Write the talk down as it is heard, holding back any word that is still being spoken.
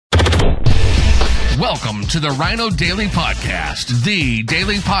Welcome to the Rhino Daily Podcast, the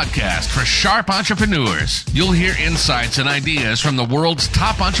daily podcast for sharp entrepreneurs. You'll hear insights and ideas from the world's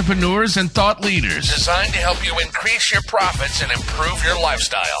top entrepreneurs and thought leaders, designed to help you increase your profits and improve your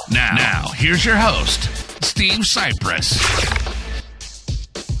lifestyle. Now, here's your host, Steve Cypress.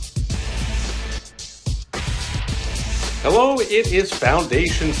 Hello, it is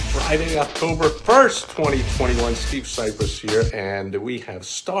Foundation Friday, October 1st, 2021. Steve Cypress here, and we have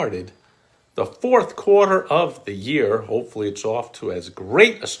started the fourth quarter of the year. Hopefully it's off to as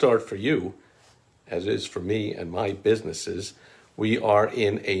great a start for you as it is for me and my businesses. We are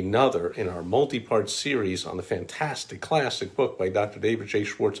in our multi-part series on the fantastic classic book by Dr. David J.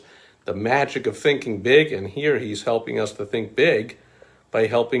 Schwartz, The Magic of Thinking Big. And here he's helping us to think big by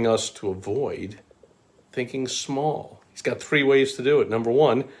helping us to avoid thinking small. He's got 3 ways to do it. Number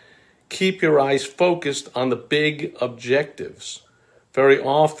 1, keep your eyes focused on the big objectives. Very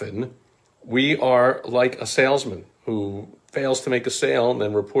often, we are like a salesman who fails to make a sale and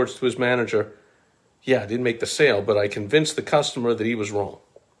then reports to his manager, yeah, I didn't make the sale, but I convinced the customer that he was wrong.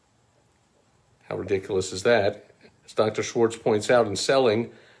 How ridiculous is that? As Dr. Schwartz points out, in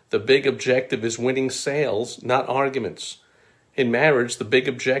selling, the big objective is winning sales, not arguments. In marriage, the big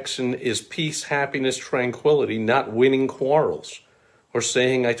objection is peace, happiness, tranquility, not winning quarrels or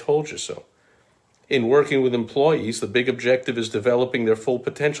saying, I told you so. In working with employees, the big objective is developing their full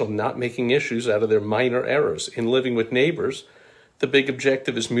potential, not making issues out of their minor errors. In living with neighbors, the big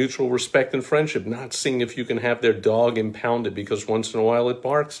objective is mutual respect and friendship, not seeing if you can have their dog impounded because once in a while it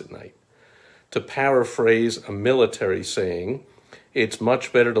barks at night. To paraphrase a military saying, it's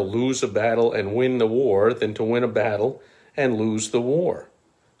much better to lose a battle and win the war than to win a battle and lose the war.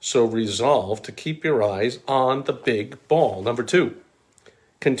 So resolve to keep your eyes on the big ball. Number 2,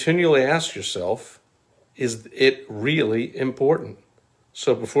 continually ask yourself, is it really important?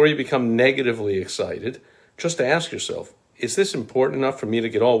 So before you become negatively excited, just ask yourself, is this important enough for me to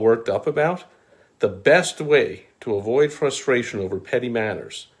get all worked up about? The best way to avoid frustration over petty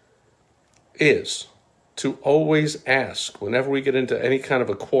matters is to always ask whenever we get into any kind of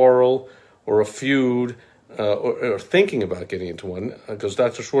a quarrel or a feud, or thinking about getting into one, because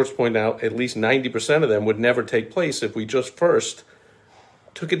Dr. Schwartz pointed out at least 90% of them would never take place if we just first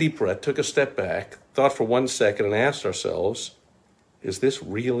took a deep breath, took a step back, thought for 1 second and asked ourselves, is this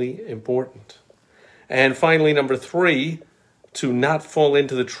really important? And finally, number 3, to not fall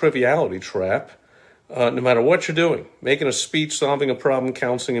into the triviality trap, no matter what you're doing, making a speech, solving a problem,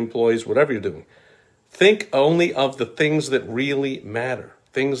 counseling employees, whatever you're doing, think only of the things that really matter,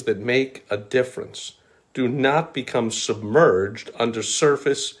 things that make a difference. Do not become submerged under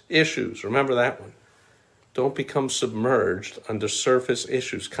surface issues. Remember that one. Don't become submerged under surface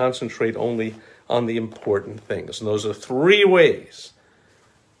issues. Concentrate only on the important things. And those are 3 ways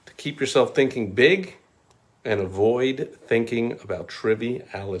to keep yourself thinking big and avoid thinking about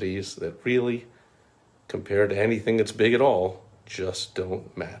trivialities that really, compared to anything that's big at all, just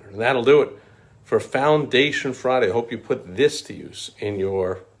don't matter. And that'll do it for Foundation Friday. I hope you put this to use in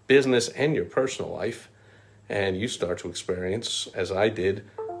your business and your personal life, and you start to experience, as I did,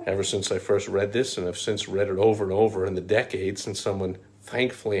 ever since I first read this, and I've since read it over and over in the decades since someone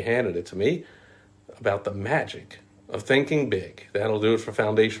thankfully handed it to me, about the magic of thinking big. That'll do it for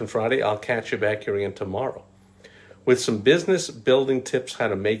Foundation Friday. I'll catch you back here again tomorrow with some business building tips, how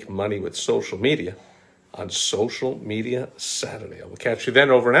to make money with social media on Social Media Saturday. I will catch you then.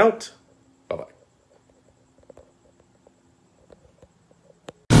 Over and out. Bye-bye.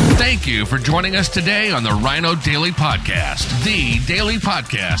 Thank you for joining us today on the Rhino Daily Podcast, the daily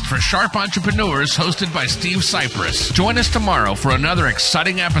podcast for sharp entrepreneurs, hosted by Steve Cypress. Join us tomorrow for another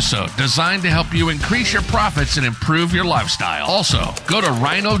exciting episode designed to help you increase your profits and improve your lifestyle. Also, go to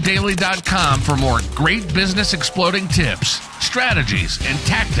rhinodaily.com for more great business exploding tips, strategies, and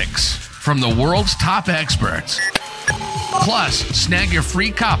tactics from the world's top experts. Plus, snag your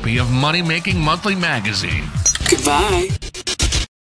free copy of Money Making Monthly magazine. Goodbye.